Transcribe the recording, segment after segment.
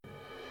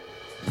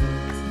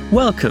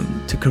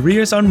Welcome to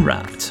Careers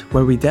Unwrapped,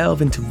 where we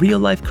delve into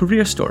real-life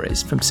career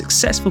stories from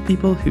successful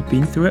people who've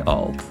been through it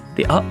all,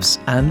 the ups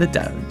and the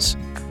downs.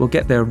 We'll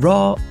get their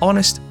raw,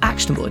 honest,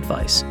 actionable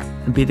advice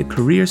and be the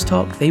careers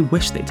talk they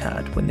wish they'd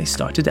had when they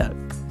started out.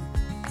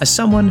 As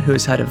someone who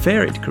has had a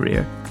varied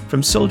career,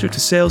 from soldier to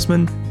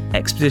salesman,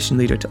 expedition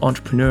leader to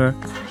entrepreneur,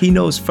 he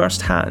knows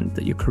firsthand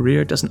that your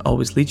career doesn't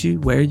always lead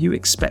you where you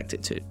expect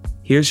it to.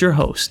 Here's your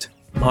host,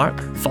 Mark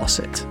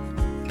Fawcett.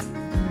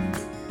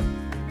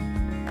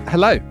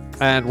 Hello,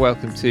 and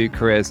welcome to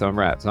Careers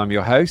Unwrapped. I'm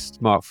your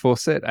host, Mark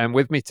Fawcett, and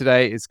with me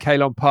today is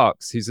Kaelon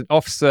Parks, who's an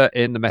officer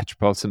in the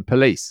Metropolitan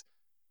Police.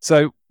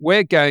 So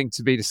we're going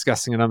to be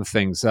discussing a number of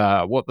things,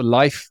 what the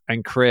life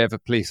and career of a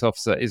police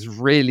officer is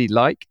really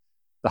like,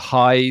 the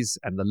highs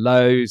and the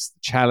lows,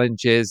 the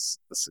challenges,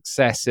 the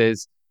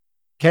successes.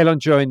 Kaelon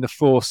joined the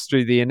force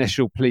through the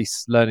initial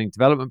police learning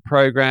development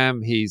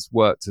program. He's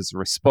worked as a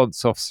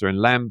response officer in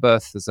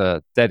Lambeth, as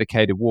a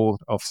dedicated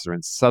ward officer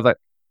in Southwark.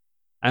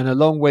 And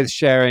along with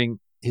sharing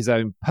his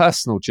own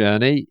personal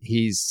journey,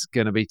 he's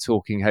going to be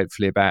talking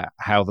hopefully about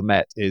how the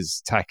Met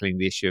is tackling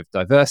the issue of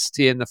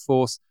diversity in the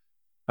force,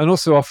 and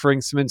also offering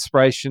some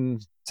inspiration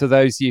to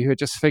those of you who are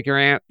just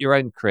figuring out your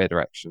own career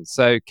direction.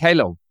 So,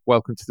 Kaelon,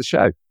 welcome to the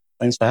show.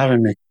 Thanks for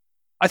having me.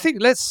 I think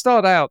let's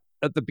start out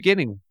at the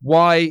beginning.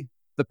 Why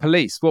the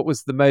police? What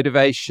was the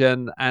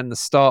motivation and the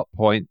start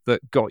point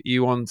that got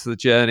you onto the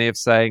journey of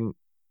saying,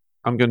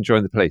 I'm going to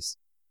join the police?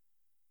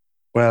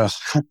 Well,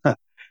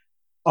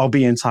 I'll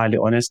be entirely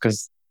honest,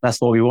 because that's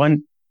what we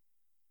want.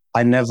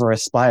 I never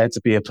aspired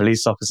to be a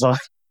police officer.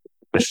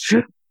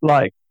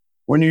 Like,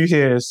 when you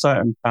hear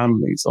certain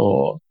families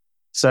or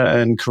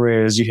certain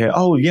careers, you hear,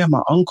 oh yeah,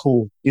 my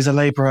uncle is a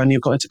labourer and he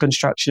got into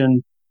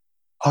construction.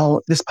 Oh,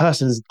 this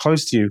person is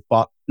close to you.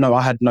 But no,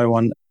 I had no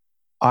one.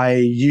 I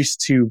used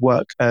to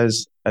work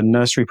as a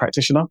nursery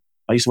practitioner.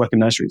 I used to work in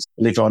nurseries,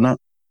 believe it or not.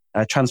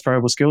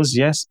 Transferable skills,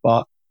 yes,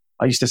 but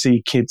I used to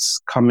see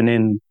kids coming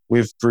in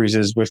with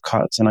bruises, with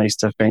cuts, and I used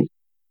to think,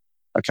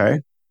 okay.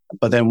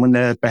 But then when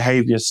their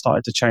behaviours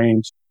started to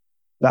change,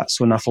 that's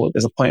when I thought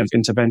there's a point of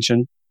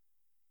intervention.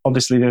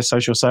 Obviously, there's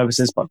social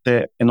services, but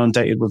they're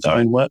inundated with their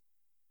own work.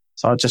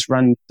 So I just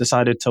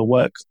decided to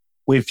work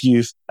with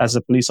youth as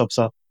a police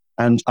officer.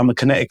 And I'm a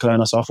kinetic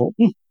learner, so I thought,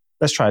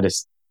 let's try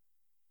this.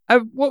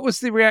 What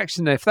was the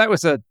reaction if that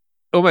was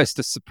almost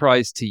a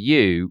surprise to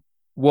you?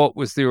 What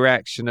was the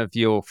reaction of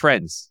your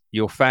friends,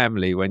 your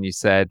family, when you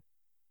said,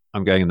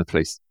 I'm going in the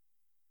police?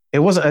 It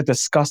wasn't a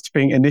discussed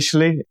thing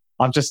initially.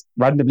 I've just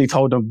randomly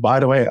told them,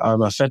 by the way,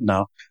 I'm a Fed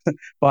now.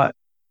 But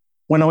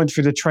when I went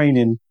through the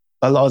training,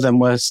 a lot of them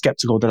were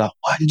skeptical. They're like,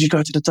 why did you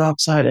go to the dark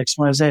side, X,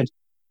 Y, Z?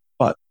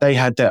 But they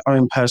had their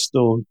own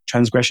personal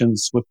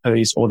transgressions with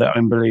police or their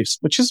own beliefs,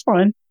 which is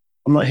fine.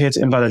 I'm not here to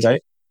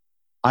invalidate.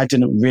 I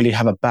didn't really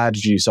have a bad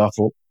view. So I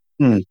thought,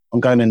 I'm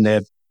going in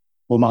there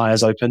with my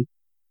eyes open.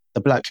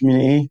 The black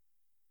community,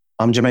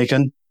 I'm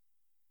Jamaican.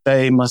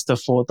 They must have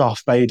thought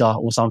Darth Vader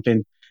or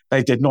something.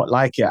 They did not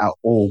like it at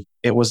all.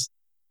 It was,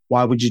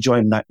 why would you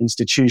join that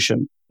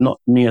institution? Not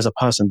me as a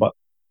person, but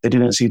they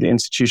didn't see the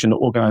institution or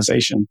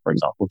organization, for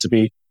example, to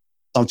be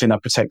something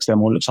that protects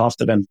them or looks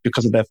after them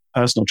because of their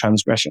personal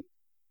transgression.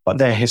 But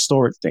they're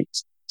historic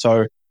things.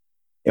 So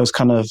it was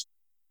kind of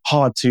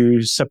hard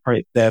to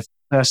separate their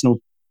personal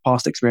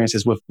past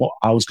experiences with what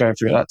I was going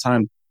through at that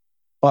time.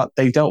 But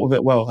they dealt with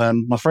it well.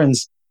 My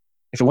friends,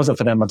 if it wasn't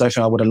for them, I don't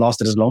think I would have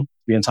lasted as long, to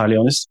be entirely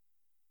honest.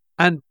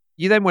 And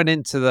you then went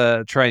into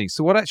the training.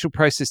 So what actual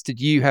process did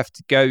you have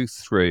to go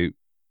through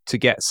to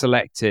get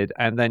selected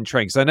and then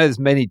train? Because I know there's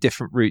many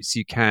different routes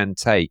you can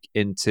take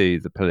into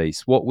the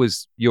police. What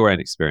was your own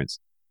experience?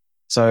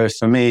 So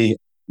for me,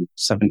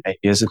 7-8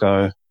 years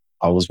ago,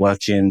 I was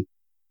working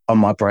on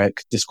my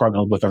break,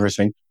 disgruntled with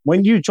everything.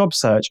 When you job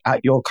search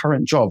at your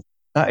current job,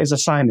 that is a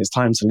sign it's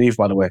time to leave,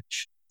 by the way.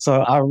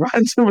 So I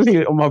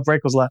randomly on my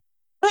break was like,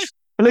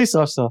 police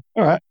officer,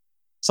 all right.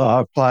 So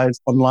I applied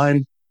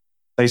online.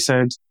 They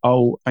said,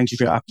 oh, thank you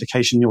for your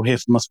application. You'll hear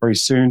from us very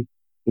soon.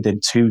 Within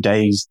 2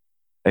 days,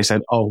 they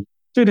said, oh,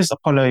 do this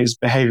Apollo's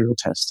behavioral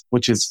test,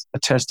 which is a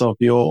test of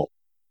your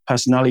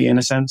personality in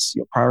a sense,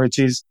 your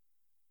priorities.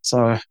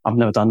 So I've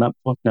never done that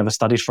before, never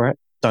studied for it.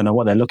 Don't know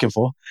what they're looking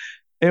for.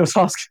 It was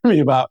asking me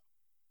about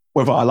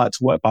whether I like to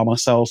work by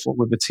myself or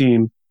with a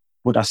team.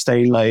 Would I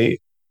stay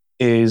late?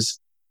 Is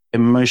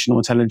emotional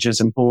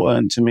intelligence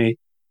important to me?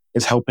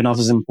 Is helping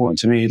others important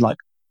to me? Like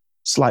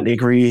slightly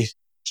agree,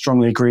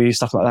 strongly agree,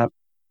 stuff like that.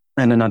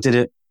 And then I did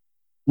it,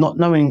 not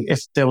knowing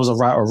if there was a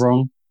right or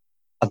wrong.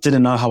 I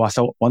didn't know how I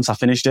felt once I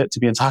finished it, to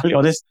be entirely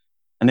honest.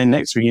 And then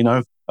next week,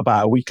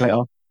 about a week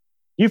later,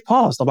 you've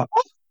passed. I'm like,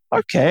 oh,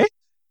 okay.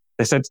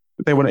 They said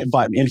they want to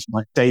invite me in for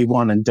my day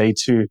 1 and day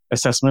 2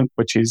 assessment,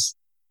 which is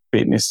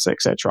fitness,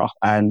 etc.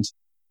 And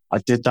I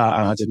did that,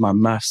 and I did my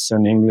maths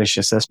and English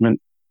assessment.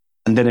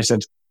 And then they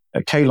said,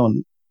 at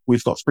Kaelon,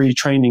 we've got 3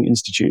 training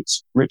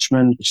institutes: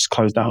 Richmond, which is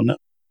closed down now,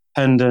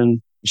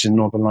 Hendon, which is in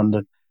Northern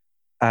London,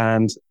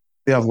 and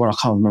the other one, I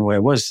can't remember where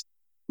it was,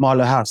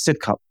 Marlow House,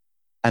 Sidcup.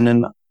 And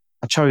then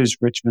I chose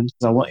Richmond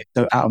because I wanted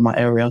to go out of my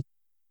area.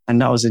 And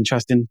that was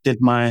interesting.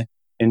 Did my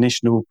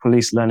initial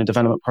police learning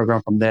development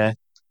program from there,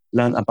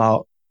 learned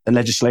about the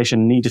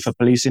legislation needed for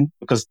policing,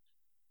 because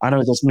I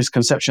know there's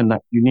misconception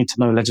that you need to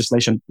know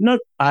legislation. No,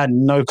 I had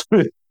no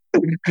clue.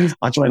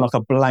 I joined like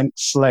a blank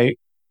slate,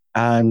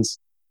 and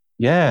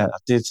yeah, I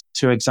did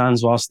 2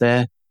 exams whilst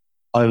there.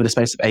 Over the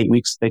space of 8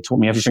 weeks, they taught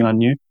me everything I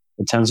knew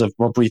in terms of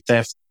robbery,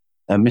 theft,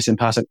 missing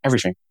person,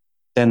 everything.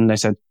 Then they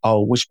said,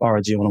 "Oh, which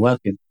borough do you want to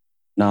work in?"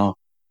 Now,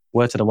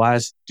 word to the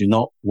wise, do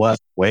not work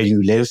where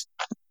you live.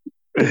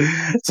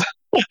 So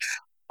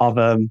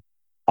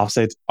I've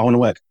said, I want to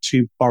work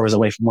 2 boroughs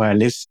away from where I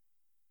live.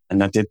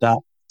 And I did that.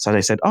 So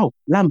they said, "Oh,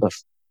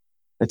 Lambeth."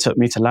 They took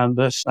me to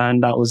Lambeth,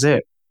 and that was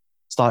it.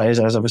 Started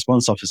as a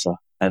response officer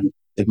and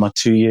did my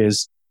 2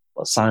 years,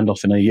 got signed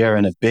off in a year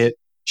and a bit,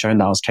 showing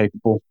that I was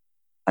capable.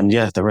 And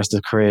yeah, the rest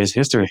of the career is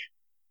history.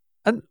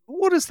 And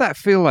what does that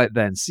feel like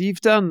then? So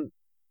you've done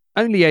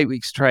only 8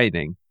 weeks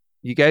training.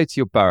 You go to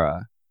your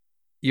borough.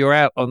 You're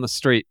out on the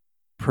street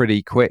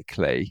pretty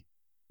quickly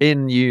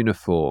in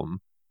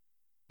uniform.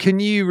 Can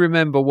you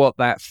remember what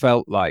that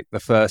felt like the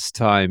first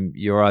time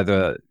you're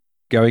either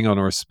going on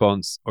a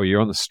response or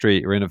you're on the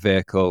street or in a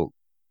vehicle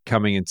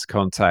coming into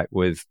contact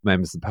with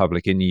members of the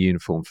public in your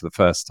uniform for the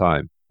first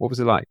time? What was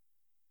it like?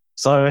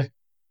 So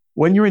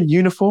when you're in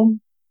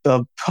uniform,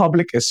 the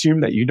public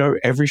assume that you know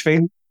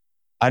everything.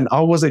 And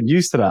I wasn't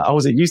used to that. I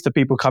wasn't used to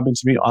people coming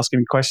to me asking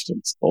me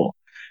questions or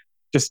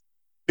just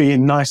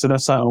being nice in a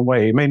certain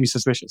way. It made me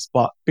suspicious.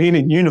 But being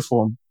in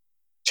uniform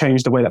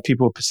changed the way that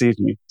people perceived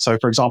me. So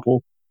for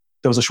example,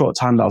 there was a short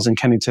time that I was in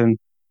Kennington.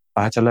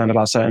 I had to learn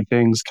about certain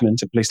things,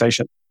 Kennington Police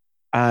Station.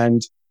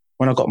 And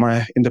when I got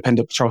my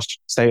independent patrol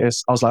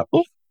status, I was like,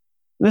 "Oh,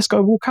 let's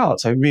go walk out."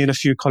 So me and a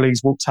few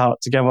colleagues walked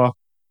out together,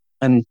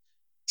 and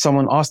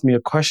someone asked me a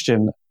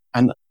question,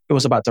 and it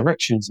was about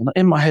directions. And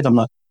in my head, I'm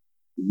like,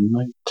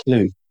 no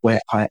clue where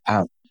I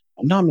am.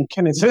 I know I'm in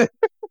Kennington,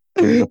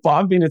 but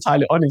I'm being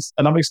entirely honest.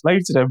 And I've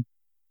explained to them,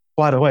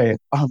 by the way,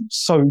 I'm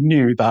so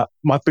new that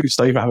my boots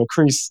don't even have a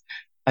crease.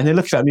 And they're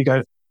looking at me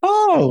going,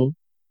 "Oh,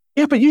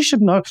 yeah, but you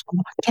should know." I'm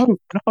like, "I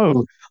don't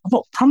know. I'm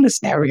not from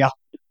this area."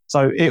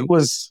 So it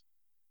was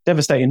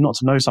devastating not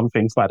to know some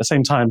things. But at the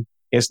same time,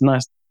 it's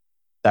nice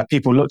that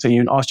people looked at you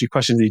and asked you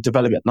questions and you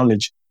develop that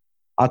knowledge.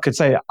 I could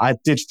say I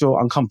did feel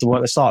uncomfortable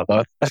at the start,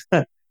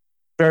 though.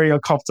 Very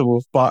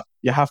uncomfortable, but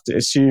you have to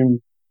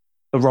assume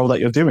the role that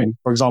you're doing.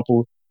 For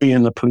example, being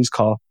in the police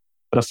car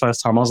for the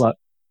first time, I was like,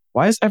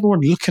 why is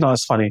everyone looking at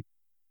us funny?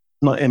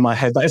 Not in my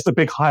head. That is the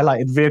big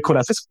highlighted vehicle.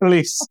 That's this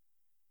police.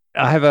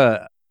 I have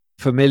a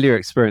familiar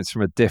experience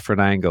from a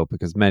different angle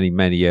because many,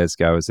 many years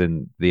ago I was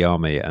in the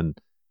army and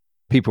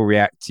people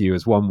react to you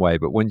as one way,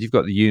 but when you've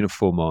got the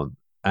uniform on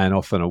and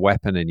often a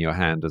weapon in your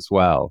hand as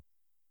well,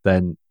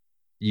 then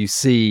you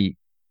see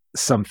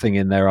something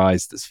in their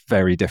eyes that's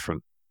very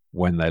different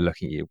when they're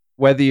looking at you,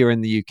 whether you're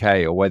in the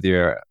UK or whether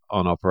you're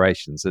on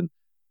operations. And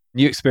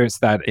you experience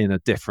that in a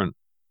different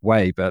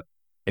way, but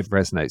it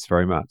resonates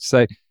very much.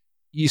 So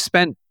you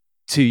spent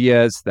 2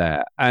 years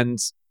there, and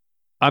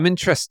I'm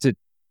interested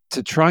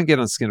to try and get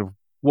on skin of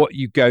what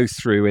you go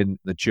through in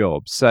the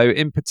job. So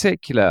in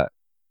particular,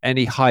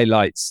 any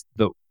highlights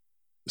that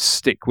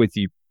stick with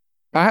you,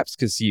 perhaps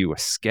because you were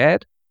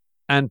scared,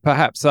 and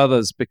perhaps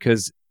others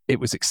because it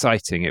was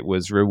exciting, it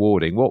was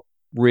rewarding. What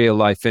real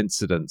life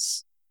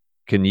incidents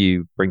can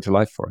you bring to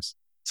life for us?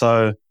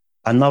 So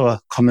another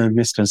common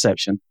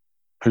misconception,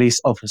 police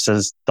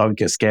officers don't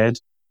get scared.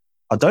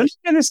 I don't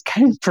know where this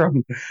came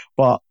from,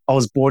 but I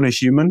was born a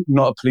human,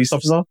 not a police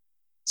officer.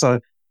 So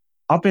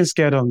I've been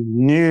scared on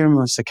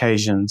numerous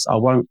occasions. I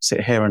won't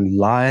sit here and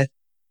lie,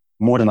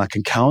 more than I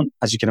can count,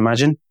 as you can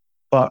imagine.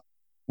 But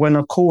when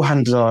a call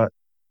handler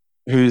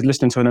who's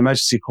listening to an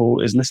emergency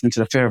call is listening to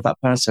the fear of that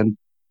person,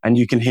 and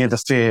you can hear the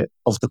fear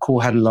of the call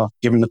handler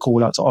giving the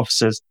call out to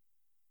officers,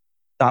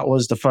 that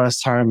was the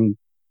first time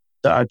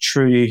that I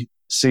truly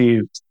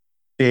see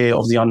fear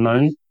of the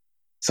unknown.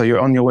 So you're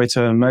on your way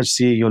to an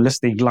emergency, you're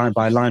listening line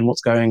by line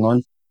what's going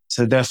on.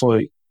 So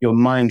therefore, your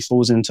mind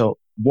falls into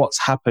what's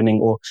happening,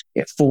 or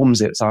it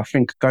forms it. So I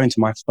think going to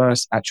my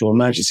first actual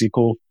emergency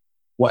call,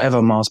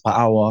 whatever miles per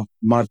hour,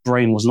 my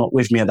brain was not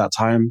with me at that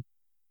time.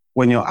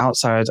 When you're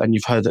outside and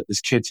you've heard that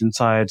there's kids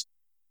inside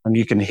and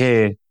you can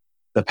hear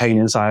the pain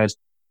inside,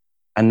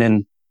 and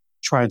then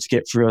trying to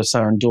get through a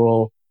certain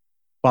door.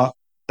 But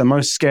the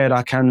most scared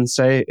I can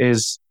say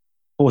is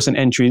forcing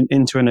entry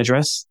into an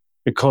address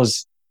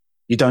because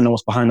you don't know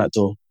what's behind that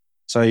door.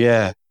 So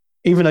yeah,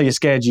 even though you're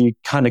scared, you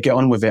kind of get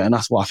on with it. And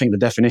that's what I think the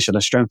definition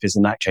of strength is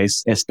in that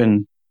case. It's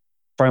been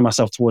throwing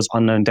myself towards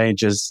unknown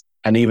dangers.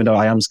 And even though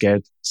I am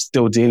scared,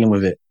 still dealing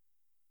with it.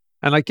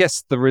 And I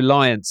guess the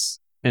reliance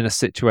in a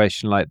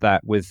situation like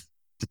that with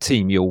the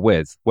team you're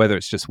with, whether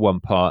it's just one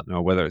partner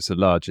or whether it's a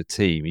larger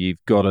team,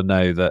 you've got to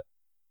know that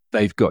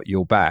they've got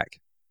your back.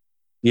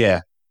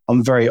 Yeah,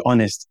 I'm very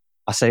honest.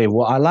 I say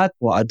what I like,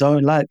 what I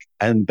don't like,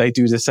 and they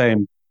do the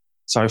same.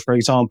 So for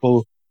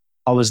example,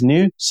 I was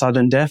new,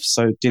 sudden death,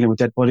 so dealing with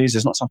dead bodies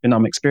is not something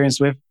I'm experienced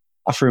with.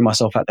 I threw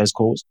myself at those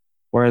calls,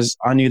 whereas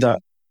I knew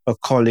that a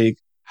colleague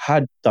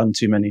had done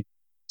too many.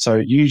 So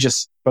you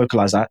just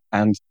vocalize that,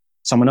 and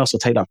someone else will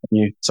take that from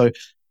you. So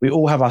we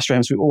all have our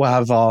strengths. We all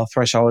have our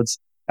thresholds.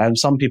 And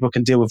some people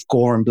can deal with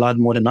gore and blood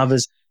more than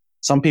others.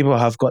 Some people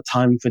have got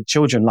time for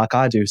children like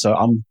I do. So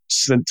I'm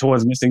sent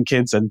towards missing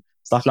kids and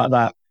stuff like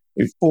that.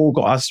 We've all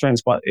got our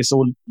strengths, but it's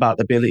all about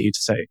the ability to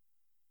say,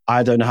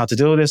 I don't know how to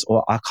deal with this,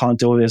 or I can't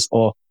deal with this,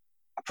 or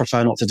I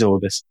prefer not to deal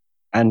with this.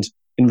 And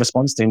in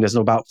response team, there's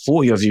about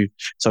 40 of you.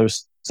 So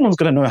someone's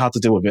going to know how to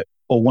deal with it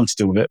or want to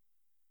deal with it.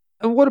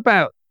 And what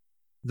about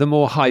the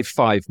more high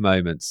five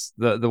moments,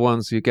 the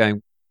ones who are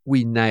going,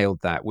 we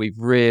nailed that. We've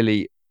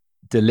really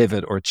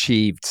delivered or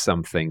achieved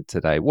something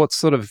today. What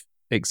sort of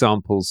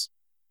examples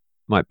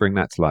might bring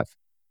that to life?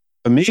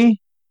 For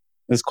me,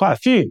 there's quite a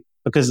few,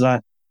 because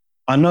I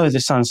know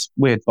this sounds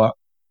weird, but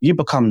you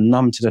become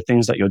numb to the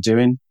things that you're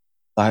doing.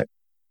 Like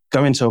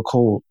going to a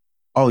call,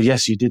 oh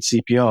yes, you did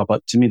CPR,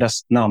 but to me,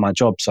 that's now my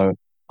job. So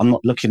I'm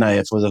not looking at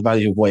it for the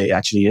value of what it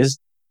actually is.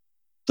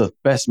 The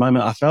best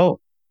moment I felt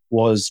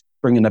was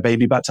bringing a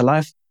baby back to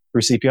life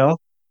through CPR.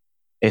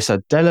 It's a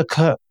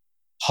delicate,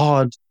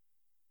 hard,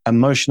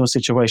 emotional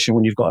situation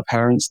when you've got a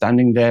parent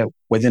standing there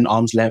within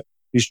arm's length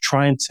who's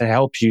trying to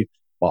help you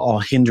but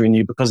are hindering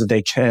you because of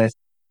their care.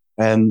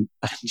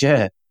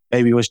 Yeah,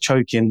 baby was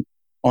choking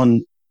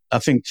on, I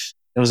think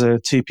it was a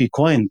 2p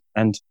coin,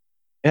 and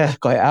yeah,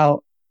 got it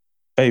out.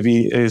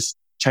 Baby is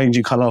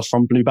changing colour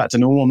from blue back to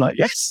normal. I'm like,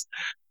 yes.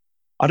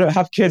 I don't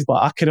have kids,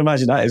 but I can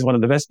imagine that is one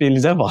of the best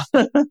feelings ever.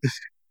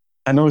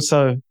 And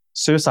also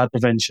suicide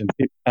prevention.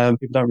 People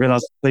don't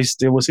realise they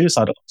deal with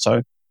suicide.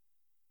 So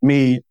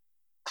me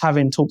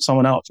having talked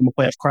someone out from a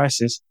point of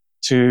crisis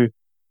to, do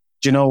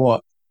you know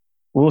what?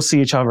 We'll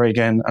see each other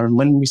again. And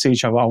when we see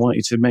each other, I want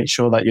you to make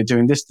sure that you're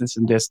doing this, this,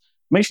 and this.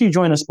 Make sure you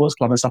join a sports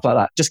club and stuff like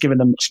that. Just giving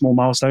them a small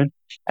milestone,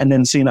 and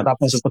then seeing that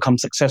person's become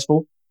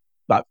successful,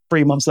 like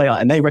 3 months later,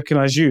 and they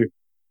recognize you.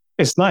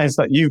 It's nice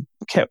that you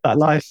kept that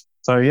life.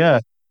 So yeah.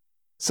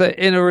 So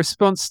in a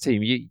response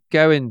team, you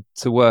go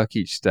into work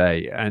each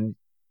day and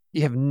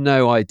you have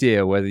no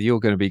idea whether you're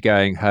going to be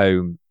going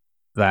home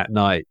that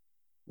night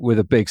with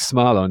a big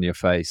smile on your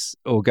face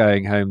or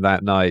going home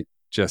that night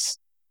just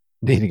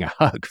needing a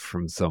hug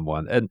from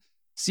someone. And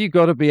so you've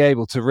got to be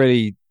able to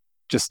really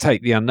just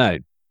take the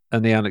unknown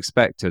and the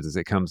unexpected as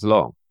it comes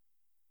along.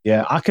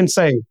 Yeah, I can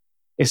say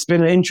it's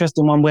been an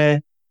interesting one where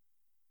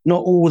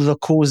not all the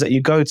calls that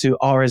you go to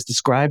are as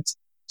described.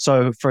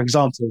 So, for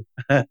example,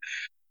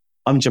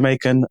 I'm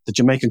Jamaican. The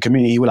Jamaican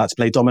community, we like to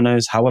play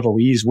dominoes. However,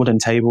 we use wooden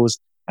tables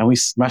and we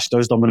smash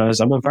those dominoes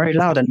and we're very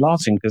loud and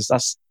laughing because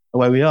that's the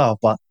way we are.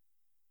 But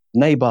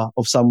neighbor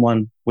of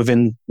someone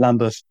within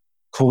Lambeth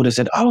called and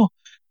said, oh,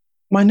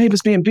 my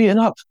neighbor's being beaten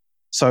up.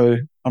 So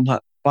I'm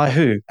like, by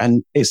who?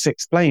 And it's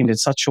explained in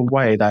such a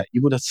way that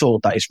you would have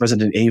thought that it's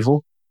Resident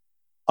Evil.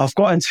 I've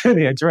gotten to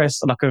the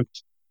address and I go,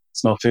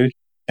 smell food.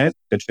 Yeah,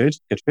 good food,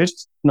 good food.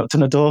 Knocked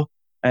on the door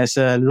and it's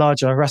a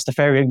larger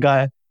Rastafarian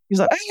guy. He's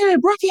like, hey,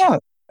 brother.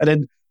 And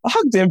then I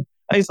hugged him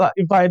and he's like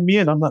invited me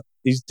in. I'm like,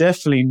 he's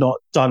definitely not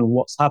done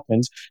what's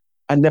happened.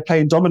 And they're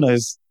playing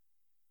dominoes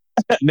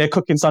and they're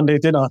cooking Sunday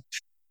dinner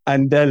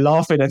and they're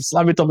laughing and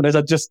slamming dominoes.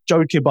 I'm just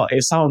joking, but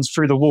it sounds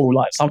through the wall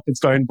like something's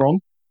going wrong.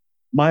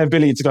 My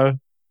ability to go,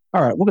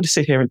 all right, we're going to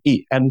sit here and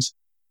eat. And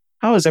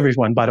how is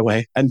everyone, by the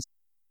way? And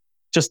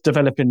just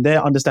developing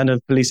their understanding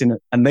of policing.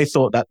 And they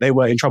thought that they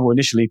were in trouble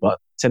initially, but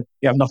said,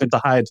 you have nothing to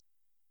hide.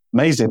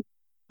 Amazing.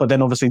 But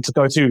then obviously to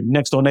go to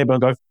next door neighbor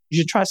and go, you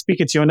should try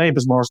speaking to your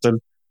neighbors more often.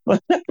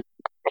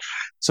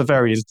 So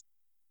varied.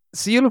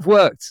 So you'll have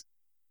worked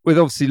with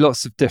obviously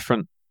lots of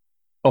different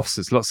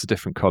officers, lots of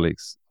different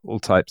colleagues, all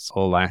types,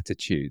 all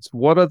attitudes.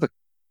 What are the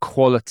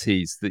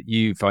qualities that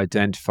you've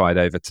identified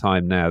over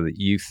time now that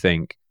you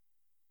think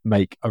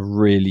make a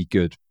really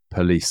good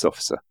police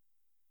officer?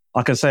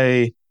 I can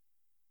say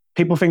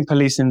people think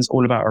policing is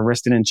all about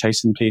arresting and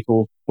chasing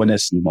people when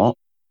it's not.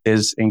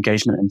 There's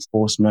engagement,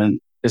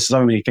 enforcement. There's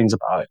so many things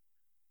about it.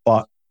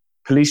 But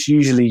police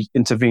usually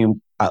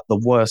intervene at the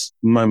worst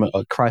moment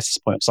or crisis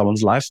point of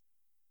someone's life.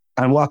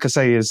 And what I can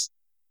say is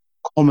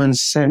common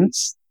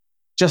sense,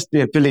 just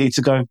the ability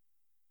to go,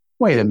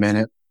 wait a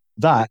minute,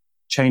 that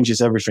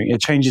changes everything.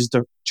 It changes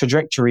the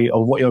trajectory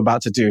of what you're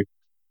about to do.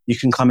 You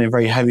can come in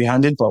very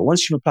heavy-handed, but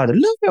once you've applied a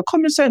little bit of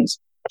common sense,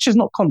 which is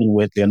not common,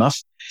 weirdly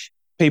enough,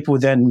 people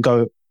then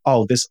go,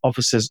 oh, this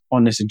officer's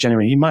honest and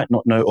genuine. He might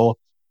not know, or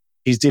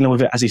he's dealing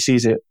with it as he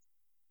sees it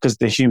because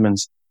they're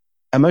humans.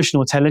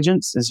 Emotional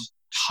intelligence is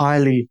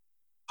highly,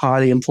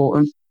 highly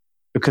important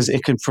because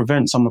it can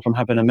prevent someone from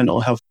having a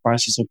mental health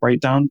crisis or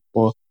breakdown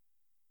or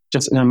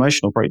just an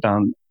emotional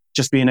breakdown.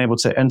 Just being able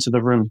to enter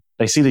the room,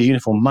 they see the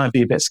uniform, might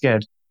be a bit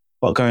scared,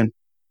 but going,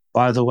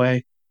 by the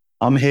way,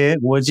 I'm here.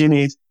 What do you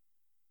need?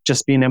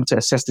 Just being able to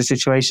assess the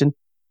situation.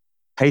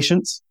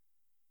 Patience.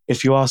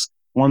 If you ask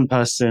one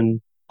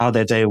person how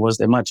their day was,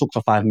 they might talk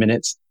for 5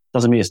 minutes.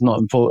 Doesn't mean it's not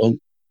important.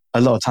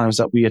 A lot of times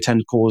that we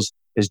attend calls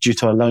is due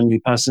to a lonely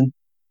person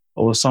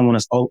or someone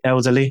that's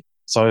elderly.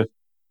 So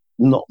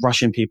not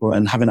rushing people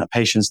and having that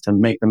patience to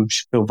make them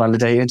feel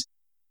validated.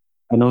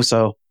 And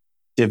also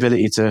the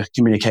ability to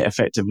communicate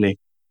effectively.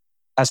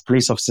 As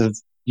police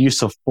officers,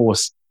 use of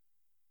force,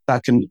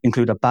 That can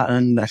include a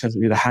baton, that can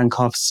include a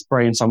handcuff,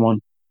 spraying someone,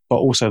 but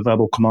also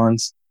verbal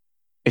commands.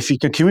 If you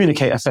can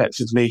communicate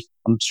effectively,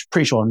 I'm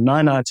pretty sure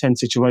 9 out of 10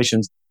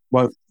 situations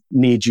won't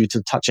need you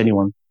to touch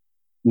anyone.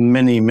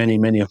 Many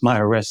of my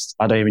arrests,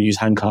 I don't even use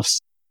handcuffs,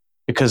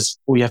 because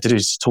all you have to do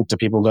is talk to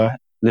people, go,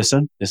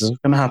 listen, this is what's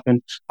going to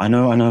happen. I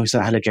know it's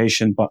an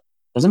allegation, but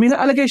doesn't mean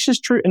that allegation is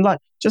true, and like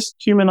just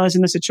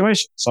humanizing the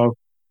situation. So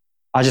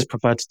I just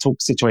prefer to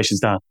talk situations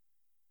down.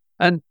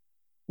 And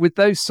with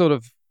those sort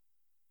of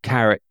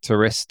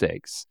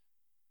characteristics,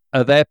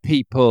 are there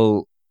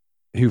people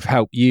who've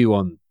helped you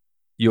on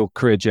your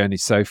career journey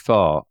so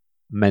far,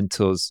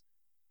 mentors,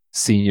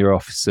 senior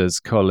officers,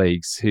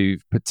 colleagues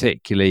who've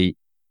particularly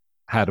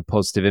had a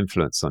positive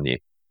influence on you?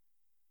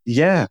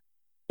 Yeah,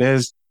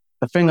 there's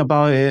the thing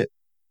about it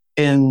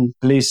in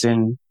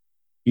policing,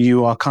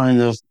 you are kind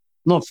of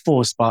not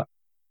forced, but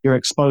you're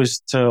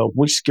exposed to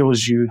which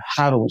skills you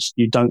have and which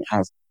you don't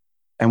have,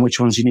 and which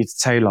ones you need to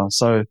tailor.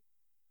 So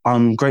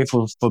I'm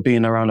grateful for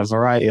being around a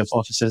variety of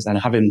officers and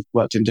having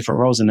worked in different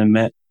roles in the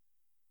Met.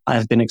 I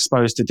have been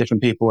exposed to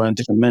different people and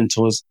different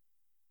mentors,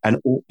 and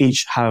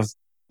each have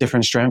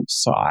different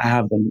strengths. So I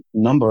have a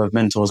number of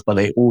mentors, but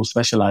they all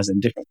specialize in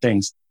different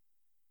things.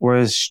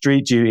 Whereas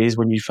street duties,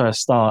 when you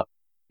first start,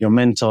 your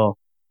mentor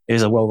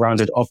is a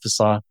well-rounded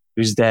officer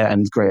who's there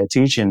and great at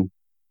teaching,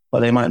 but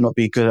they might not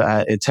be good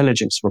at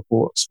intelligence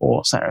reports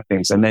or certain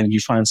things. And then you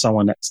find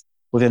someone that's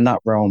within that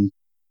realm.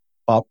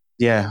 But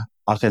yeah,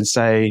 I can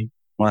say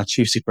my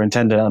chief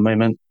superintendent at the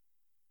moment,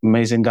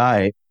 amazing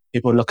guy.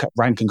 People look at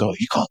rank and go,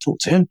 you can't talk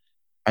to him.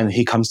 And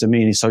he comes to me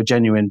and he's so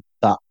genuine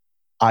that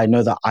I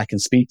know that I can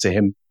speak to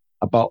him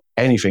about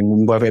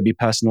anything, whether it be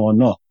personal or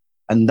not.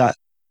 And that,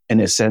 in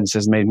a sense,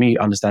 has made me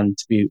understand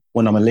to be,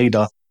 when I'm a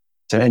leader,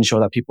 to ensure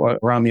that people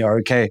around me are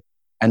okay.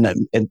 And that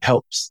it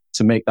helps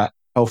to make that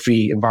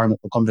healthy environment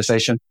for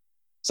conversation.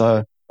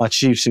 So my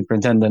chief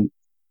superintendent,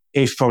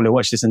 he probably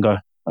watch this and go,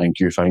 thank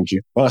you.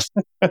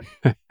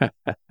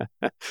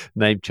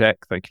 Name check.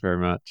 Thank you very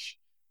much.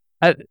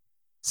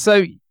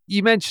 So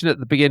you mentioned at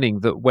the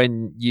beginning that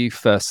when you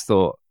first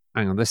thought,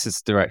 hang on, this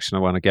is the direction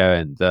I want to go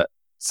in, that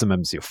some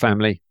members of your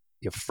family,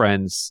 your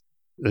friends,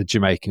 the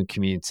Jamaican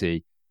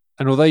community,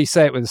 and although you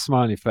say it with a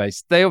smile on your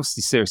face, they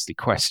obviously seriously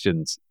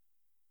questioned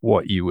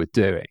what you were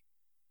doing.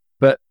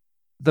 But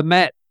the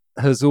Met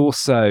has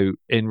also,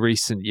 in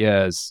recent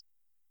years,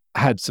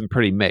 had some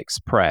pretty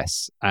mixed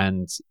press,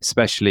 and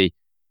especially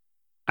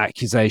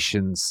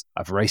accusations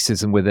of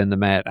racism within the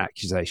Met,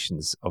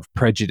 accusations of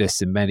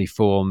prejudice in many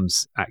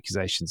forms,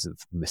 accusations of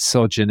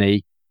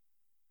misogyny.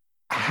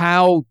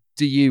 How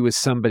do you, as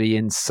somebody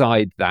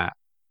inside that,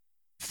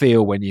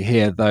 feel when you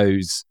hear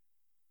those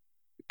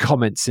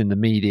comments in the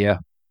media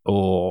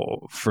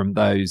or from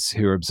those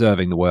who are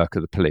observing the work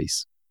of the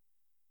police?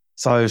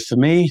 So for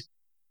me,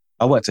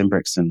 I worked in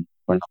Brixton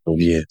for a couple of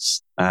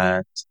years,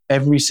 and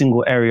every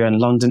single area in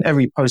London,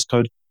 every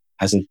postcode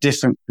has a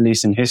different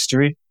policing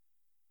history.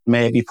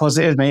 May it be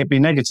positive, may it be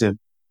negative.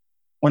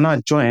 When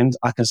I joined,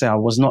 I can say I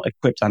was not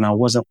equipped and I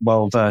wasn't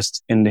well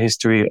versed in the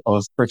history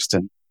of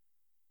Brixton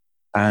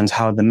and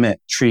how the Met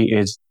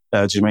treated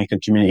the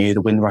Jamaican community,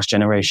 the Windrush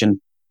generation,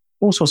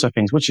 all sorts of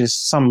things, which is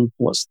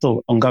somewhat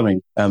still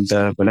ongoing,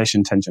 the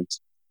relation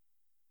tensions.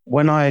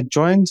 When I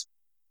joined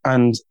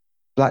and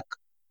black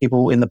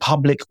people in the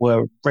public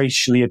were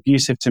racially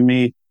abusive to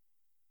me,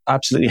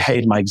 absolutely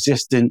hated my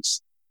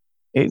existence,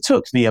 it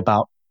took me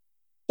about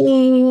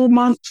 5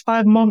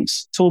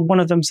 months till one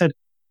of them said,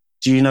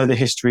 do you know the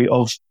history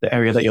of the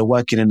area that you're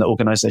working in, the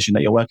organization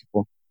that you're working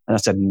for? And I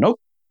said, nope.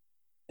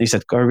 He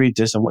said, go read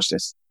this and watch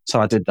this. So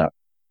I did that.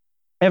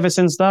 Ever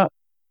since that,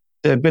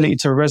 the ability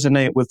to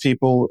resonate with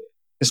people,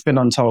 it's been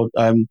untold.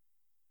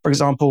 For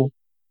example,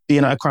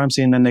 being at a crime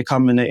scene and they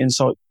come and they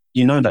insult,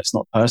 you know that's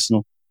not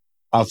personal.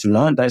 I've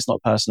learned that it's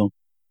not personal,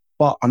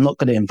 but I'm not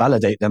going to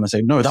invalidate them and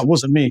say, no, that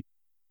wasn't me.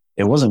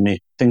 It wasn't me.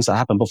 Things that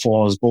happened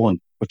before I was born,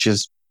 which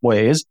is what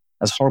it is,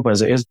 as horrible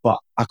as it is, but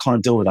I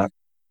can't deal with that.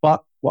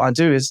 But what I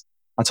do is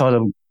I tell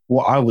them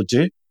what I would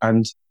do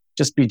and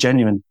just be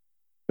genuine,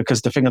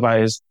 because the thing about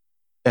it is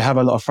they have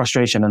a lot of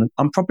frustration, and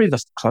I'm probably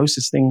the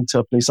closest thing to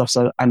a police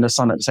officer and a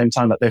son at the same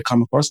time that they've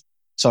come across.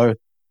 So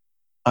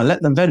I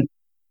let them vent.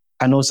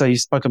 And also you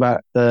spoke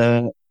about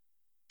for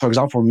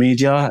example,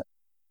 media.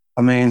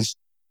 I mean,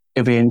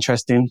 it'd be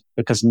interesting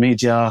because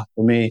media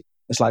for me,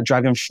 it's like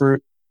dragon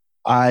fruit.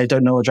 I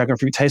don't know what dragon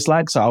fruit tastes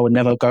like, so I would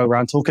never go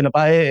around talking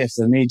about it. If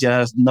the media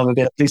has never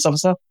been a police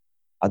officer,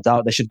 I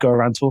doubt they should go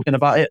around talking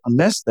about it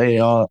unless they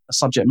are a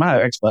subject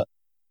matter expert.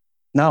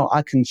 Now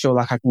I can feel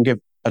like I can give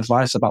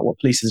advice about what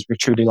police is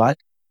truly like.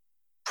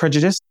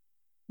 Prejudice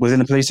within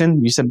the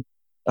policing, you said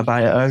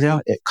about it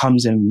earlier, it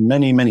comes in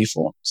many, many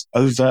forms.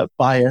 Overt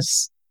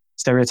bias,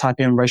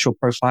 stereotyping, racial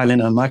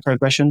profiling, and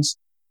microaggressions.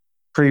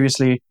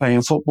 Previously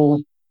playing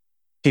football,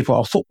 people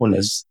are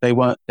footballers. They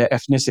weren't their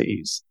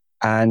ethnicities.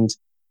 And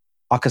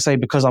I could say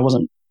because I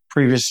wasn't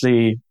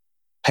previously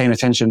paying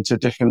attention to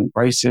different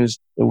races,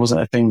 it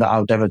wasn't a thing that I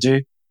would ever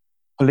do.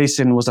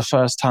 Policing was the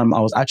first time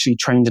I was actually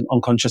trained in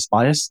unconscious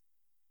bias.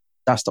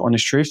 That's the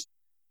honest truth.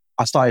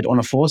 I started on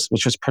a force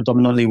which was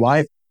predominantly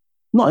white.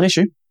 Not an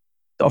issue.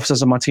 The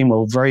officers on my team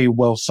were very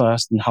well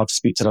versed in how to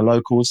speak to the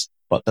locals,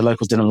 but the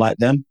locals didn't like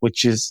them,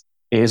 it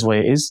is what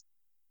it is.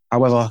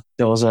 However,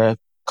 there was a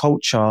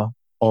culture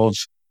of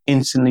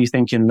instantly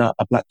thinking that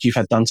a black youth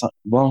had done something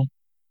wrong.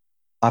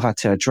 I've had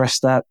to address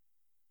that.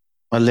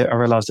 I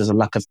realized there's a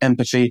lack of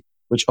empathy,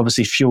 which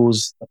obviously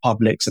fuels the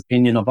public's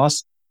opinion of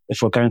us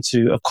if we're going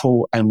to a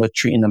court and we're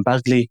treating them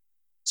badly.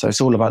 So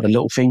it's all about the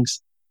little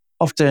things.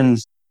 Often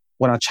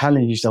when I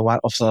challenge the white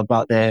officer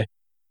about their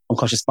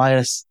unconscious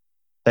bias,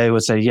 they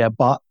would say, yeah,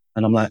 but,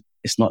 and I'm like,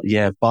 it's not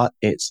yeah, but,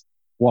 it's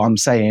what I'm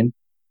saying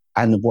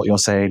and what you're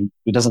saying.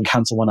 It doesn't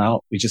cancel one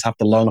out. We just have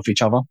to learn off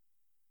each other.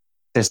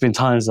 There's been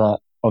times that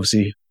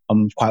obviously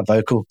I'm quite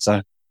vocal, so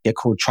I get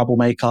called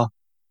troublemaker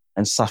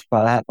and stuff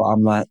like that. But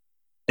I'm like,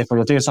 if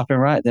we're doing something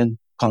right, then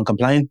can't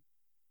complain.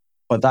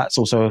 But that's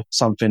also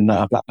something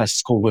that a black place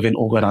is called within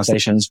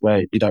organizations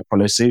where you don't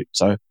follow suit.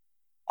 So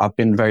I've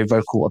been very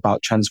vocal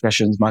about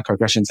transgressions,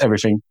 microaggressions,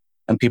 everything.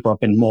 And people have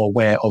been more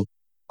aware of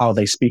how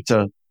they speak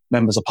to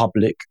members of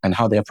public and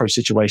how they approach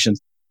situations,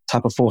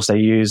 type of force they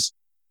use.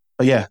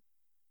 But yeah,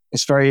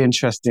 it's very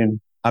interesting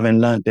having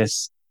learned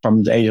this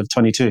from the age of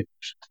 22.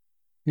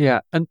 Yeah.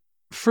 And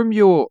from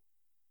your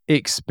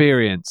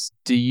experience,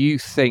 do you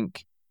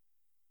think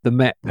the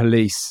Met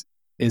Police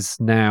is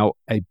now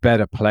a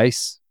better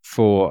place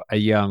for a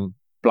young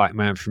black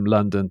man from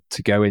London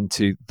to go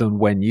into than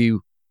when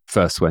you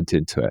first went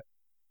into it?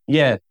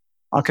 Yeah,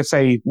 I could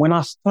say when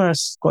I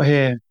first got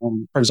here,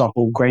 for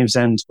example,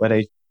 Gravesend, where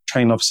they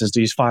train officers to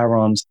use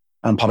firearms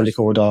and public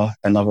order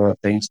and other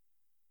things,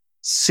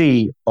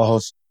 sea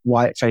of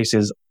white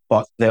faces,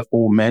 but they're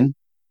all men.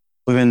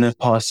 Within the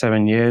past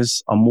 7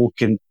 years, I'm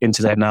walking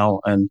into there now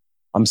and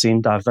I'm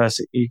seeing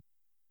diversity.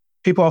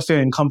 People are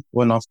feeling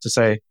comfortable enough to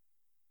say,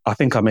 I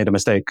think I made a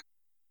mistake.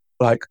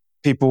 Like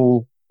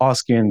people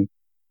asking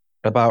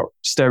about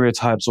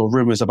stereotypes or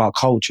rumors about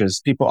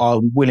cultures. People are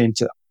willing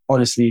to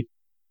honestly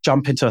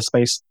jump into a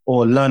space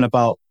or learn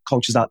about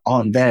cultures that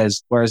aren't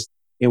theirs. Whereas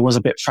it was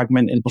a bit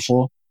fragmented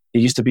before. It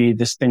used to be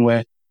this thing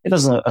where it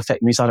doesn't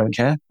affect me, so I don't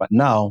care. But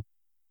now,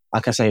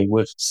 like I say,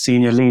 with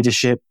senior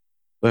leadership,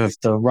 with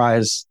the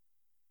rise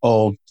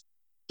of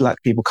black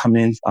people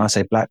coming in, I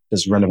say black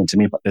is relevant to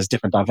me, but there's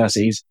different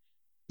diversities.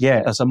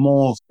 Yeah, it's a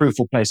more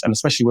fruitful place. And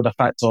especially with the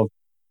fact of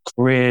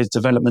career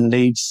development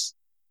leads.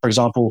 For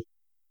example,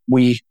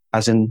 we,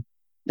 as in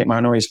ethnic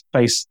minorities,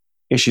 face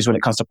issues when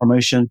it comes to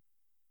promotion.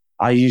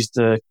 I used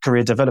the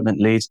career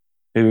development lead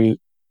who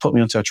put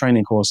me onto a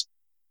training course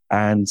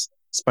and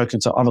spoken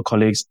to other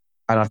colleagues,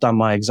 and I've done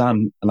my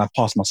exam and I've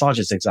passed my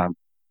sergeant's exam.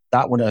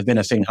 That wouldn't have been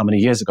a thing how many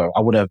years ago?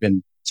 I would have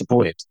been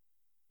supported.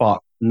 But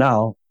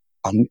now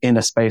I'm in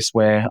a space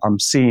where I'm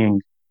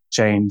seeing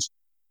change.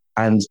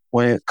 And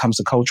when it comes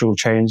to cultural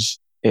change,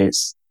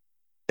 there's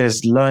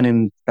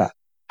learning that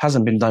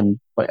hasn't been done,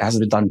 but it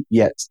hasn't been done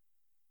yet.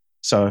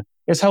 So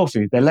it's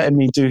healthy. They're letting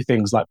me do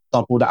things like, for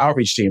example, the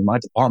outreach team. My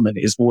department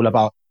is all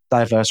about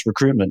diverse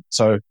recruitment.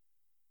 So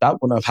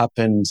that wouldn't have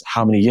happened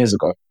how many years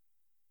ago?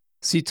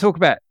 So you talk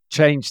about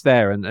change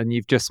there, and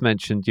you've just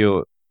mentioned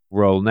your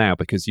role now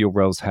because your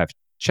roles have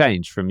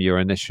changed from your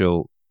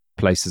initial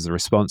place as a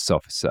response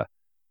officer.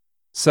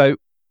 So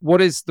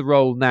what is the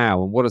role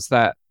now, and what does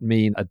that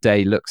mean a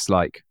day looks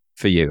like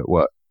for you at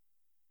work?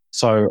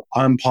 So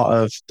I'm part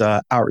of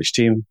the outreach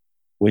team,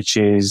 which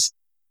is,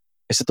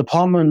 it's a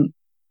department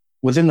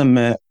within the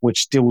Met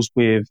which deals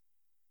with,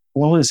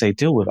 what would I say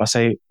deal with? I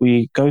say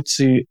we go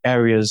to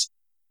areas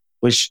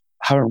which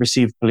haven't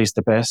received police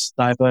the best,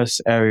 diverse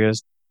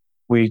areas.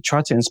 We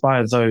try to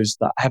inspire those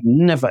that have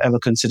never ever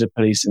considered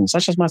policing,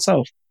 such as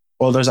myself,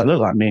 or those that look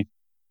like me,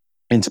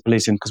 into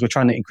policing, because we're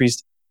trying to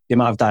increase the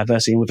amount of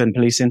diversity within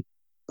policing.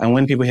 And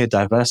when people hear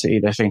diversity,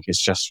 they think it's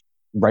just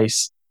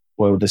race,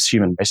 or this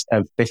human race.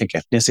 They think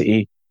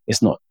ethnicity.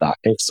 It's not that.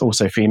 It's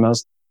also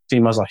females.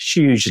 Females are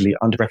hugely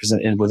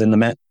underrepresented within the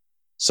Met.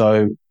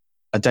 So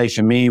a day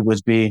for me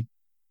would be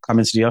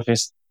coming to the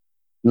office,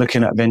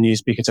 looking at venues,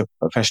 speaking to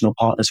professional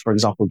partners, for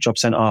example, job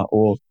centre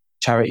or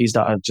charities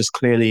that have just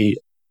clearly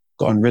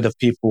gotten rid of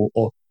people.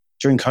 Or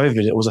during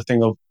COVID, it was a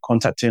thing of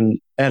contacting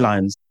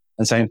airlines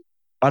and saying,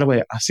 by the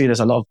way, I see there's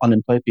a lot of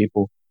unemployed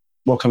people.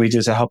 What can we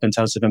do to help in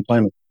terms of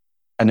employment?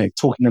 And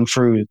talking them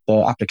through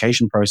the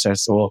application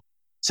process, or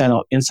setting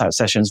up insight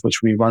sessions,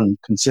 which we run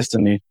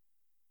consistently.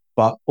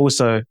 But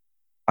also,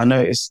 I know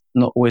it's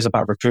not always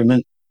about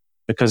recruitment,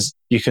 because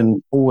you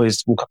can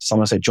always walk up to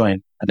someone and say,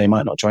 join, and they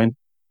might not join.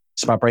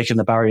 It's about breaking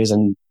the barriers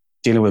and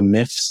dealing with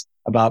myths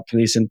about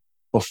policing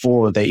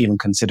before they even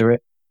consider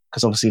it.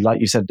 Because obviously,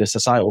 like you said, there's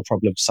societal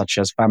problems such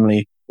as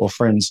family or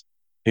friends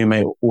who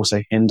may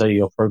also hinder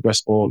your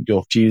progress or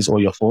your views or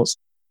your thoughts.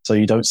 So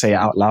you don't say it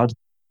out loud.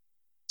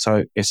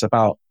 So it's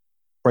about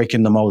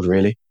breaking the mold,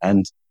 really,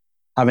 and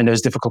having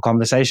those difficult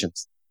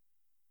conversations.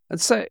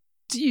 And so,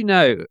 do you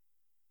know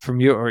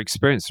from your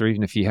experience, or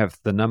even if you have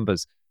the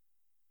numbers,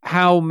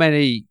 how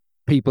many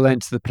people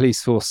enter the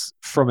police force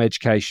from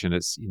education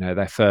as, you know,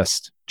 their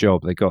first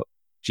job? They got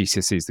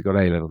GCSEs, they got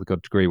A-level, they got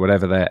a degree,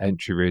 whatever their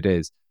entry route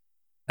is,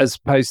 as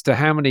opposed to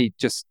how many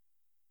just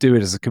do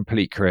it as a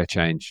complete career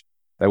change.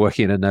 They're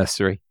working in a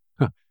nursery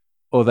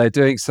or they're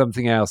doing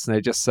something else and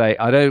they just say,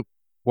 I don't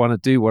want to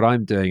do what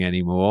I'm doing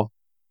anymore.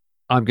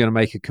 I'm going to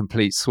make a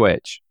complete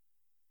switch.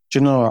 Do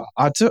you know,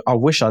 I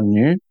wish I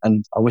knew,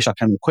 and I wish I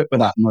came equipped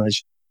with that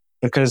knowledge,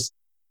 because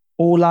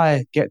all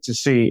I get to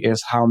see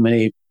is how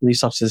many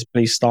police officers,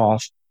 police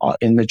staff are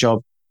in the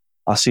job.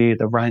 I see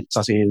the ranks,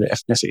 I see the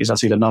ethnicities, I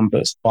see the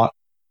numbers, but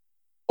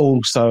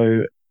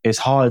also it's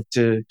hard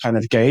to kind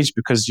of gauge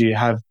because you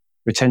have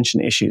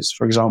retention issues.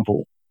 For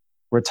example,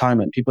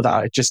 retirement, people that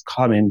are just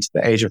coming to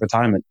the age of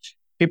retirement,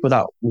 people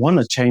that want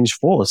to change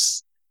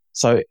force.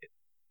 So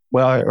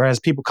whereas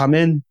people come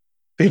in,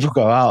 people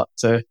go out.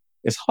 So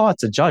it's hard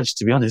to judge,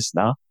 to be honest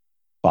now,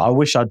 but I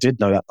wish I did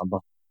know that number.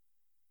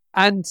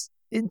 And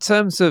in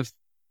terms of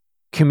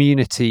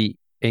community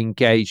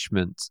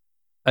engagement,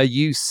 are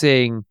you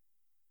seeing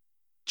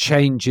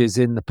changes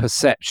in the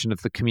perception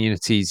of the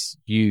communities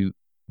you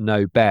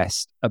know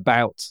best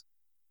about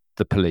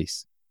the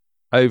police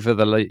over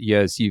the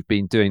years you've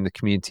been doing the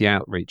community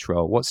outreach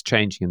role? What's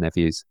changing in their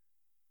views?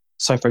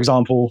 So, for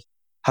example,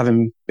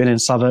 having been in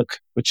Southwark,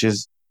 which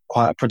is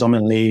quite a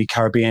predominantly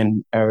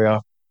Caribbean area,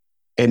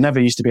 it never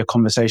used to be a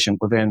conversation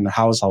within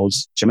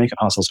households, Jamaican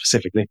households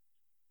specifically.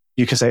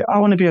 You can say, I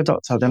want to be a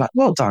doctor. They're like,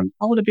 well done.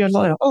 I want to be a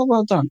lawyer. Oh,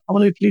 well done. I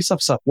want to be a police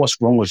officer. What's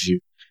wrong with you?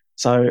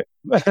 So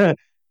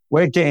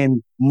we're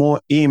getting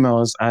more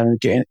emails and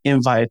getting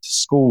invited to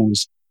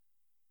schools,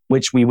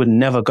 which we would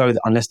never go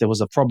unless there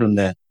was a problem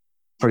there.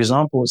 For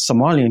example,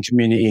 Somalian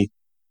community,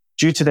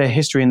 due to their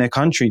history in their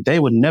country, they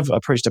would never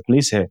approach the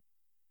police here.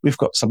 We've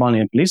got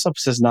Somalian police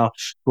officers now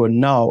who are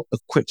now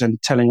equipped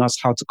and telling us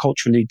how to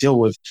culturally deal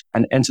with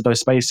and enter those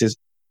spaces.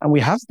 And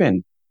we have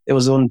been. It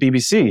was on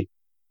BBC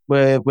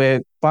where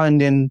we're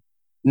finding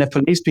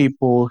Nepalese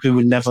people who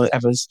would never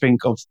ever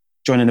think of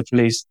joining the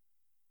police,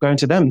 going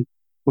to them.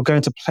 We're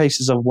going to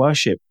places of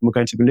worship. We're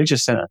going to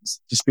religious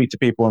centers to speak to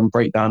people and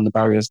break down the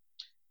barriers.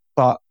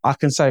 But I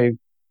can say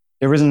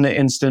there isn't an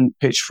instant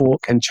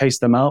pitchfork and chase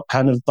them out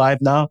kind of vibe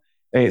now.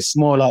 It's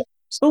more like,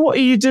 so what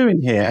are you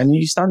doing here? And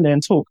you stand there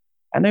and talk.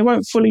 And they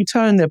won't fully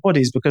turn their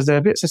bodies because they're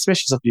a bit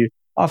suspicious of you.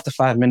 After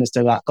 5 minutes,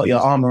 they're like, got your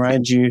arm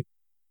around you.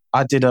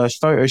 I did a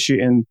photo shoot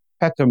in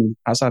Peckham,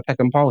 outside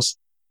Peckham Pulse,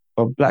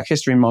 for Black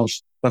History Month,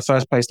 the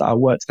first place that I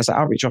worked as an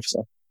outreach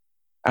officer.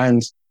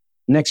 And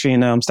next thing you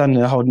know, I'm standing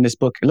there holding this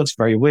book. It looks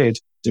very weird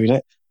doing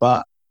it,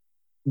 but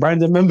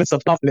random members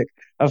of public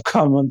have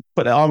come and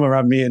put their arm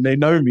around me and they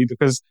know me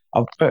because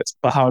I've worked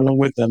for how long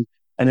with them.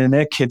 And then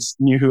their kids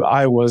knew who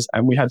I was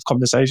and we had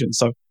conversations.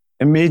 So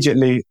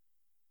immediately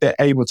they're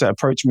able to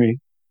approach me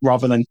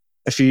rather than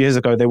a few years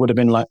ago, they would have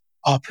been like,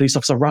 oh, police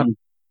officer, run.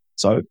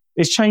 So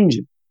it's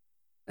changing.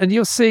 And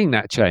you're seeing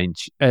that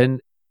change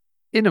and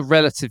in a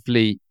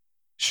relatively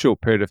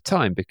short period of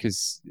time,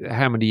 because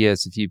how many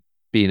years have you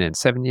been in?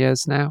 7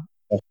 years now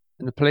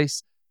in the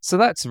police? So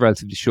that's a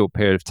relatively short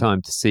period of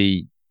time to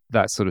see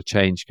that sort of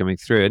change coming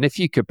through. And if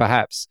you could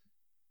perhaps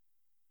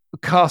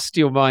cast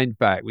your mind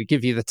back, we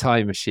give you the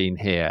time machine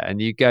here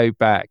and you go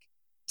back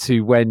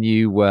to when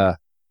you were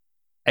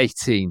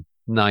 18,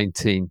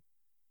 19,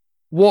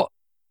 what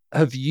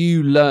have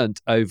you learned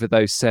over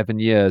those 7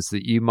 years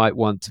that you might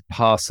want to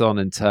pass on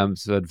in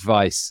terms of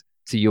advice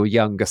to your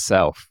younger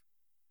self?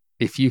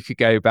 If you could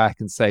go back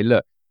and say,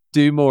 look,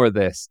 do more of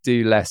this,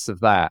 do less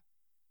of that.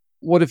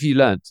 What have you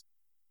learned?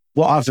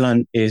 What I've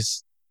learned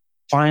is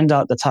find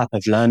out the type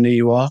of learner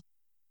you are.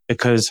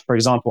 Because, for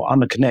example,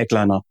 I'm a kinetic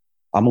learner.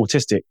 I'm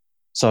autistic.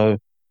 So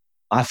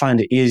I find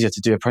it easier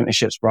to do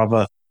apprenticeships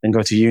rather than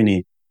go to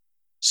uni.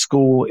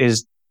 School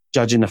is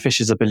judging a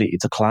fish's ability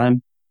to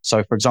climb.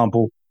 So, for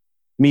example,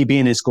 me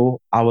being in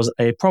school, I was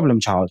a problem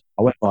child.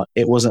 However,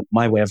 it wasn't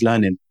my way of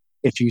learning.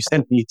 If you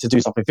sent me to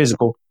do something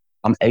physical,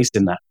 I'm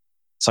acing that.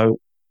 So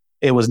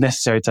it was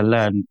necessary to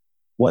learn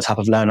what type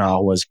of learner I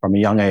was from a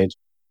young age.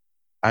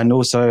 And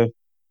also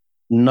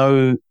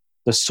know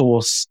the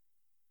source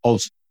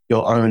of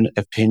your own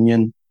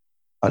opinion.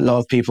 A lot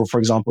of people, for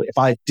example, if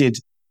I did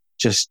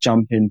just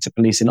jump into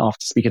policing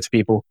after speaking to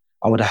people,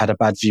 I would have had a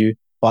bad view.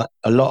 But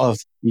a lot of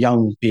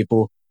young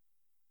people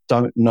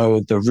don't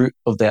know the root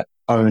of their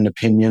own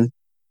opinion.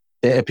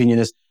 Their opinion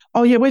is,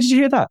 oh yeah, where did you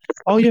hear that?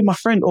 Oh yeah, my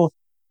friend, or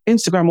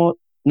Instagram, or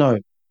no,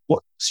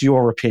 what's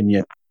your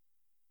opinion?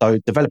 So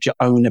develop your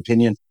own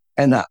opinion.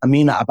 And I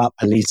mean that about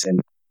policing.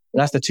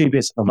 That's the two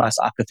bits of advice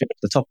I could think off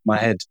the top of my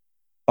head.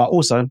 But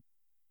also,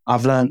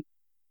 I've learned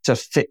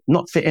to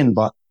not fit in,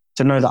 but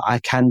to know that I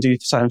can do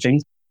certain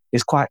things.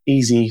 It's quite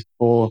easy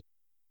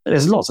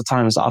there's lots of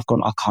times that I've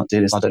gone, I can't do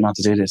this. I don't know how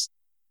to do this.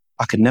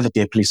 I could never be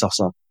a police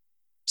officer.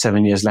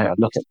 7 years later,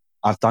 look,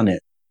 I've done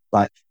it.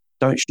 Like,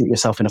 don't shoot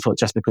yourself in the foot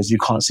just because you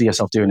can't see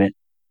yourself doing it.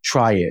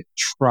 Try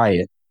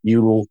it.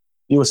 You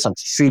will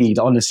succeed,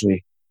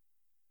 honestly.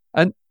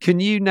 And can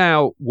you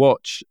now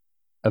watch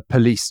a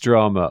police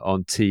drama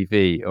on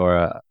TV or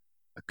a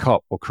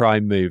cop or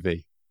crime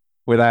movie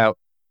without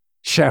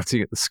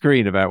shouting at the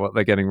screen about what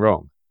they're getting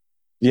wrong?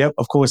 Yep,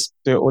 of course.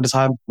 Do it all the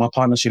time. My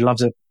partner, she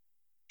loves it.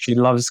 She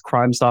loves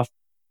crime stuff.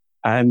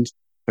 And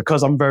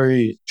because I'm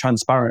very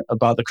transparent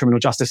about the criminal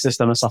justice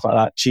system and stuff like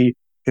that, she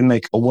can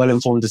make a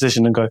well-informed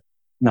decision and go,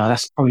 no,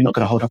 that's probably not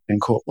going to hold up in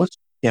court. What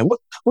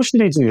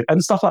should he do?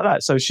 And stuff like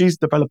that. So she's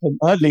developing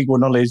her legal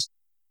knowledge,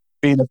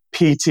 being a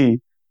PT.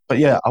 But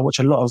yeah, I watch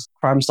a lot of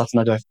crime stuff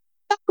and I go,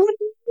 that would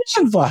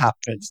never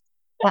happen.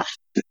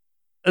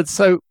 And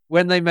so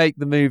when they make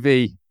the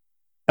movie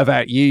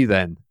about you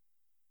then,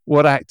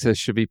 what actor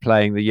should be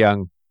playing the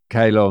young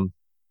Kaelon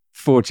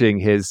forging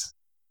his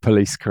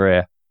police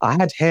career? I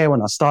had hair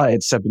when I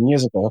started 7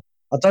 years ago.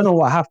 I don't know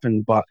what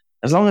happened, but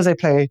as long as they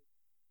play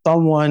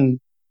someone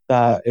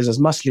that is as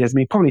muscly as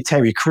me, probably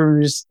Terry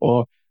Crews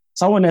or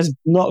someone that's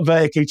not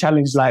vertically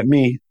challenged like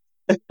me.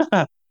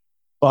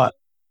 But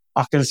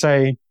I can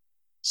say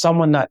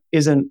someone that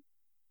isn't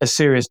a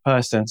serious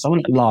person,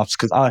 someone that laughs,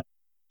 because I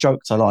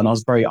joked a lot and I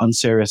was very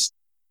unserious,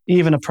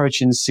 even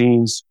approaching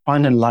scenes,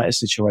 finding lighter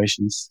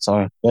situations.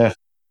 So, yeah.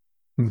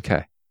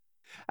 Okay.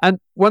 And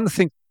one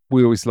thing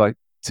we always like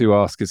to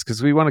ask is,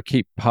 because we want to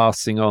keep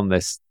passing on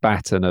this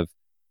baton of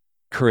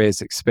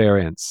careers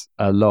experience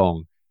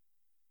along,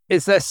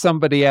 is there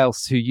somebody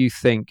else who you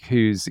think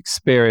whose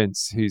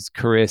experience, whose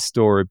career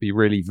story would be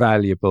really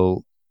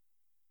valuable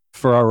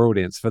for our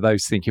audience, for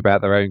those thinking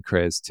about their own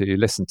careers to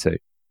listen to?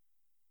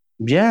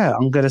 Yeah,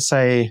 I'm going to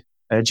say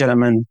a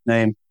gentleman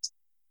named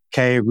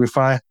K.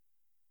 Rufai.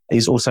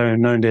 He's also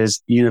known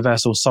as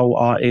Universal Soul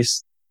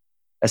Artist.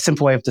 A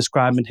simple way of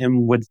describing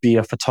him would be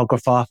a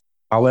photographer.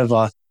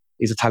 However,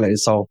 he's a talented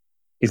soul.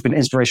 He's been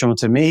inspirational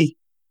to me.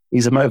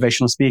 He's a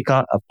motivational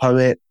speaker, a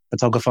poet,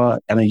 photographer,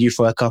 and a youth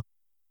worker.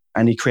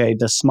 And he created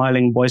the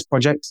Smiling Boys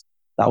Project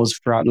that was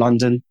throughout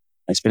London.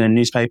 It's been in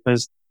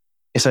newspapers.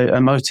 It's a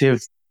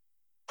emotive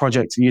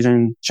project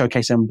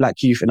showcasing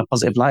Black youth in a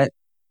positive light.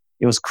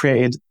 It was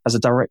created as a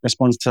direct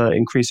response to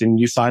increasing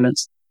youth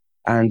violence.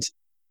 And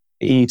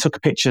he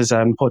took pictures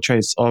and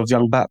portraits of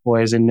young Black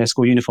boys in their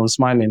school uniform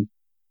smiling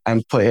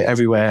and put it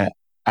everywhere.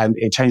 And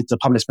it changed the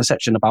public's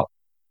perception about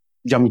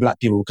young Black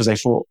people because they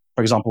thought,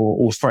 for example,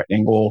 all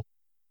threatening or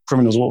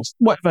criminals or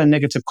whatever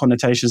negative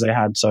connotations they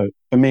had. So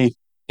for me,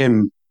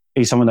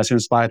 he's someone that's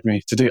inspired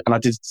me to do. And I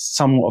did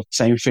somewhat of the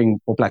same thing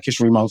for Black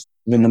History Month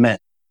within the Met.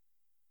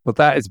 Well,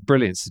 that is a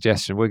brilliant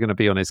suggestion. We're going to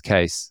be on his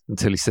case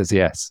until he says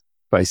yes,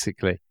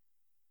 basically.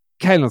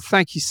 Kaelon,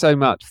 thank you so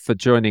much for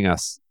joining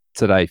us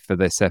today for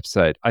this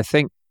episode. I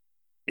think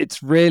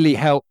it's really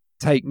helped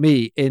take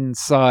me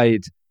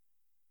inside,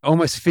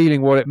 almost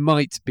feeling what it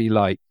might be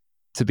like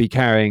to be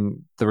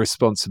carrying the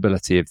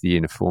responsibility of the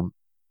uniform.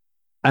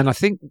 And I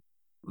think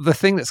the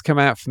thing that's come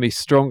out for me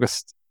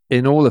strongest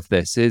in all of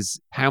this is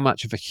how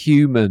much of a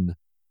human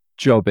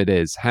job it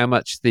is, how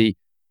much the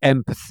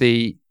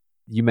empathy,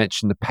 you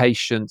mentioned the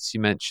patience, you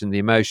mentioned the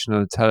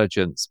emotional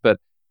intelligence, but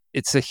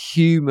it's a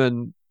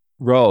human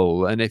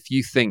role. And if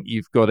you think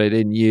you've got it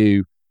in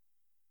you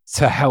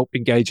to help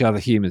engage other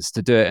humans,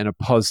 to do it in a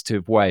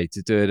positive way,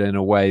 to do it in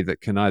a way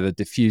that can either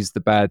diffuse the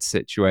bad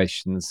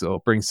situations or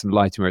bring some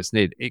light where it's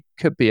needed, it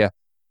could be a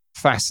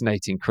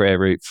fascinating career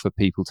route for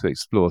people to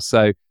explore.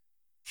 So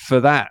for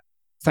that,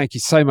 thank you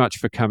so much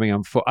for coming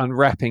on, for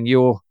unwrapping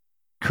your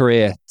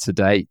career to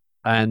date,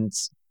 and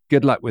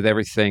good luck with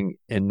everything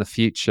in the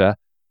future.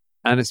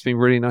 And it's been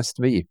really nice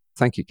to meet you.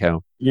 Thank you,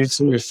 Kaelon. You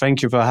too.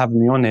 Thank you for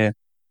having me on here.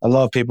 A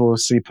lot of people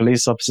see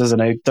police officers and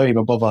they don't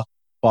even bother,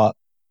 but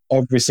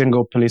every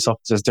single police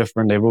officer is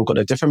different. They've all got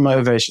their different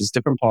motivations,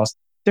 different past,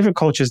 different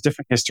cultures,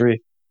 different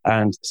history.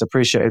 And it's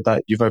appreciated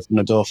that you've opened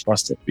the door for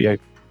us to be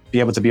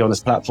able to be on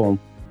this platform.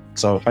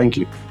 So thank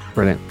you.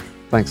 Brilliant.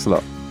 Thanks a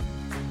lot.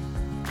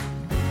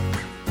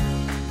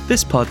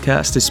 This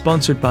podcast is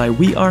sponsored by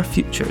We Are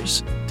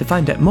Futures. To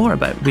find out more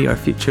about We Are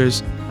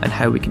Futures and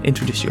how we can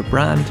introduce your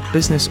brand,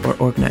 business, or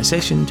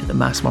organization to the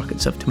mass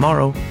markets of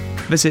tomorrow,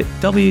 visit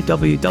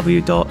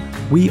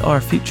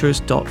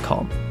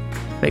www.wearefutures.com.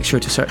 Make sure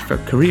to search for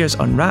Careers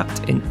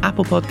Unwrapped in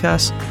Apple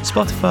Podcasts,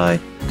 Spotify,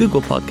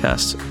 Google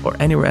Podcasts, or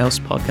anywhere else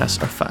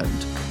podcasts are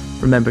found.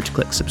 Remember to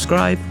click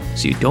subscribe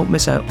so you don't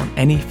miss out on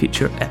any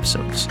future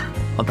episodes.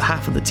 On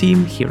behalf of the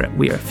team here at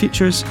We Are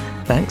Futures,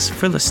 thanks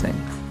for listening.